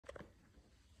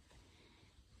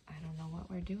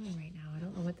we're doing right now. I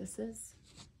don't know what this is.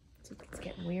 It's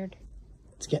getting weird.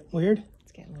 It's getting weird?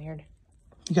 It's getting weird.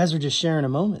 You guys are just sharing a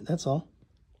moment, that's all.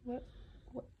 What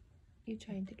you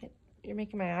trying to get? You're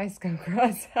making my eyes go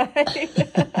cross-eyed.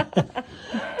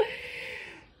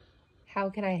 How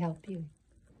can I help you?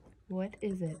 What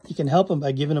is it? You can help him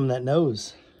by giving him that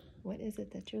nose. What is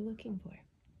it that you're looking for?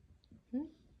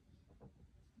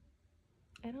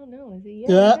 I don't know. Is he?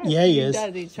 Yeah, he is. He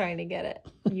does. He's trying to get it.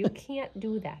 You can't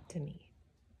do that to me.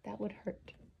 That would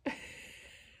hurt.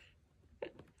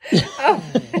 Oh.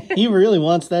 He really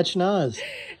wants that schnoz.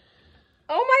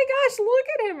 Oh my gosh, look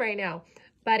at him right now.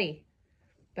 Buddy,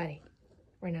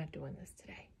 we're not doing this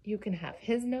today. You can have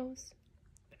his nose